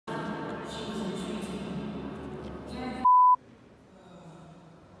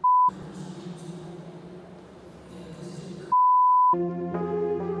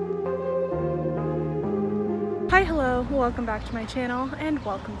Hi, hello, welcome back to my channel and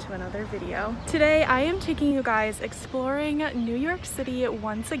welcome to another video. Today I am taking you guys exploring New York City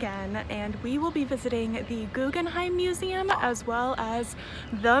once again, and we will be visiting the Guggenheim Museum as well as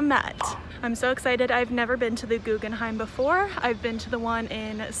the Met. I'm so excited. I've never been to the Guggenheim before. I've been to the one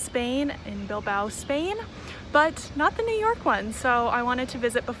in Spain, in Bilbao, Spain, but not the New York one, so I wanted to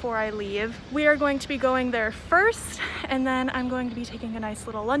visit before I leave. We are going to be going there first, and then I'm going to be taking a nice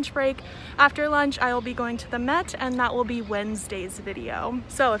little lunch break. After lunch, I will be going to the Met, and that will be Wednesday's video.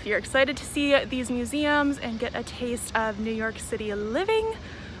 So if you're excited to see these museums and get a taste of New York City living,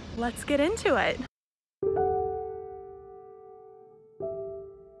 let's get into it.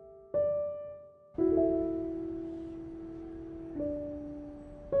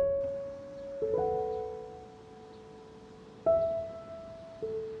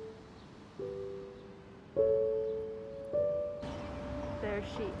 There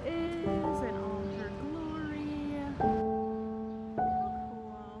she is in all her glory. How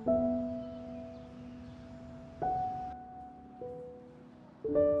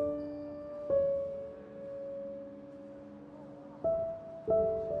cool.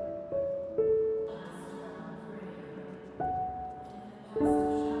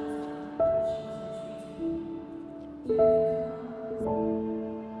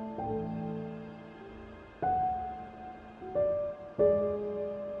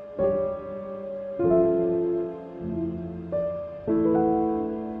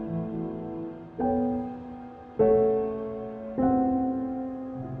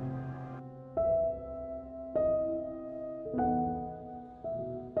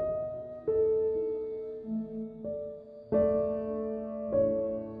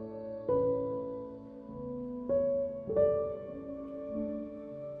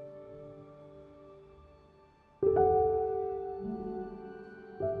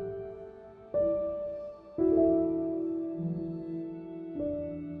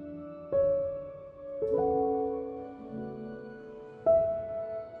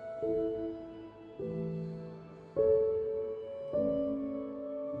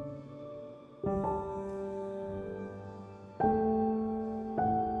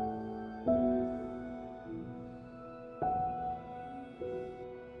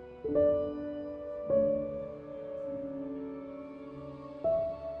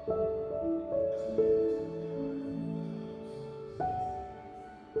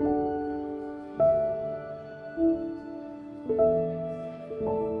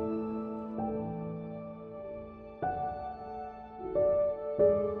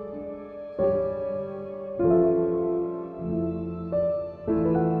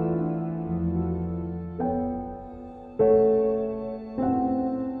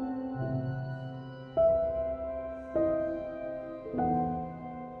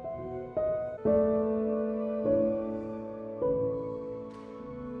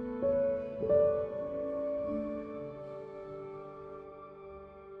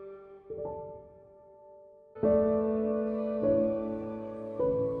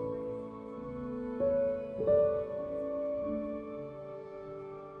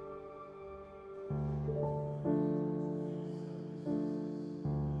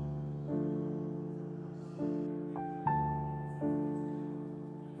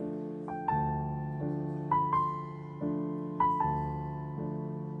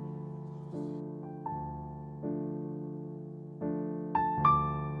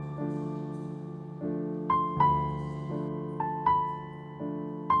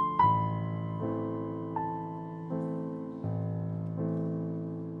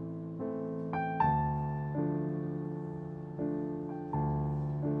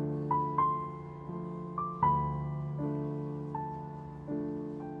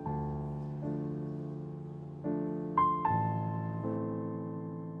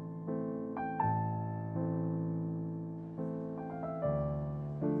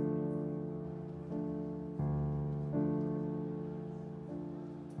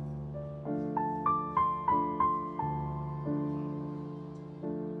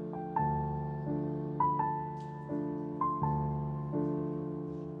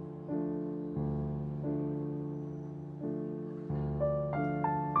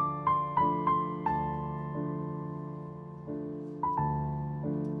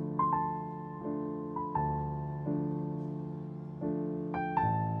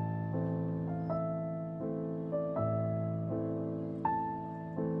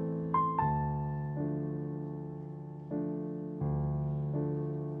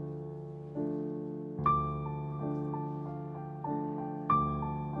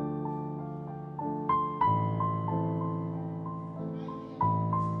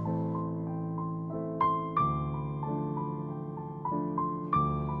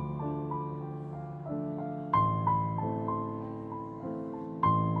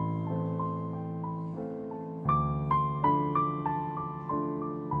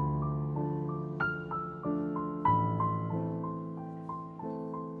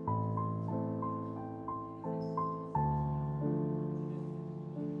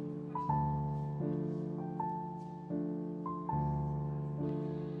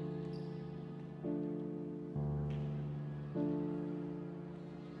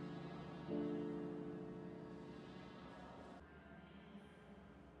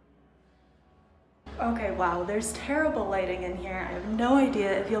 Okay, wow, there's terrible lighting in here. I have no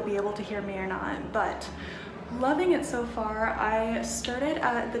idea if you'll be able to hear me or not, but loving it so far. I started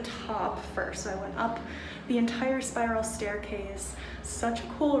at the top first, so I went up the entire spiral staircase. Such a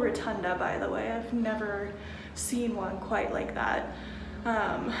cool rotunda, by the way. I've never seen one quite like that.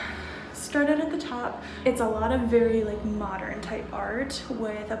 Started at the top. It's a lot of very like modern type art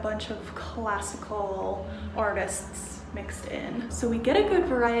with a bunch of classical artists mixed in. So we get a good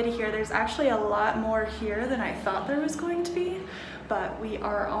variety here. There's actually a lot more here than I thought there was going to be, but we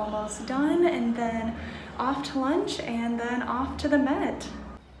are almost done, and then off to lunch and then off to the Met.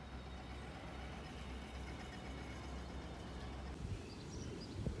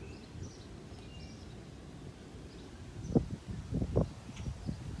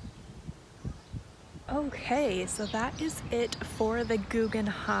 Okay, so that is it for the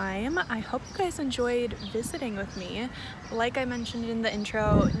Guggenheim. I hope you guys enjoyed visiting with me. Like I mentioned in the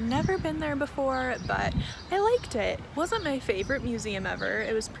intro, never been there before, but I liked it. Wasn't my favorite museum ever.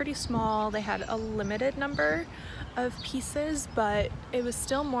 It was pretty small. They had a limited number of pieces, but it was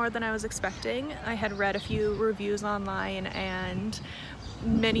still more than I was expecting. I had read a few reviews online and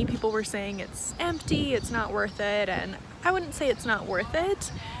many people were saying it's empty, it's not worth it, and I wouldn't say it's not worth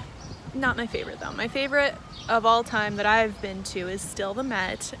it. Not my favorite though. My favorite of all time that I've been to is still the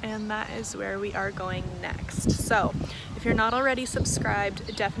Met, and that is where we are going next. So if you're not already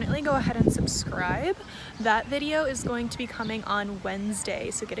subscribed, definitely go ahead and subscribe. That video is going to be coming on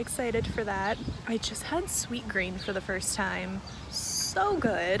Wednesday, so get excited for that. I just had sweet green for the first time. So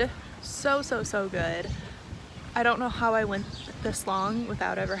good. So good. I don't know how I went this long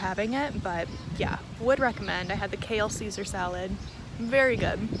without ever having it, but yeah, would recommend. I had the kale Caesar salad. Very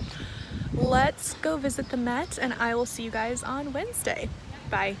good. Let's go visit the Met, and I will see you guys on Wednesday.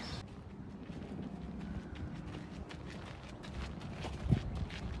 Bye.